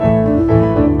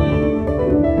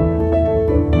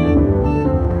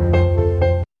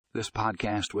This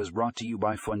podcast was brought to you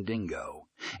by Fundingo.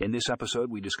 In this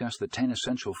episode, we discuss the 10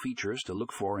 essential features to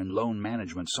look for in loan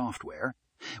management software.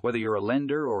 Whether you're a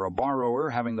lender or a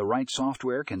borrower, having the right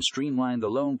software can streamline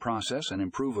the loan process and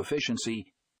improve efficiency.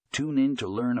 Tune in to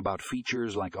learn about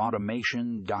features like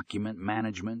automation, document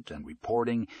management, and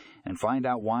reporting, and find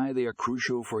out why they are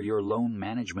crucial for your loan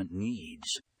management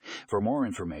needs. For more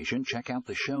information, check out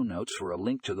the show notes for a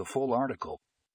link to the full article.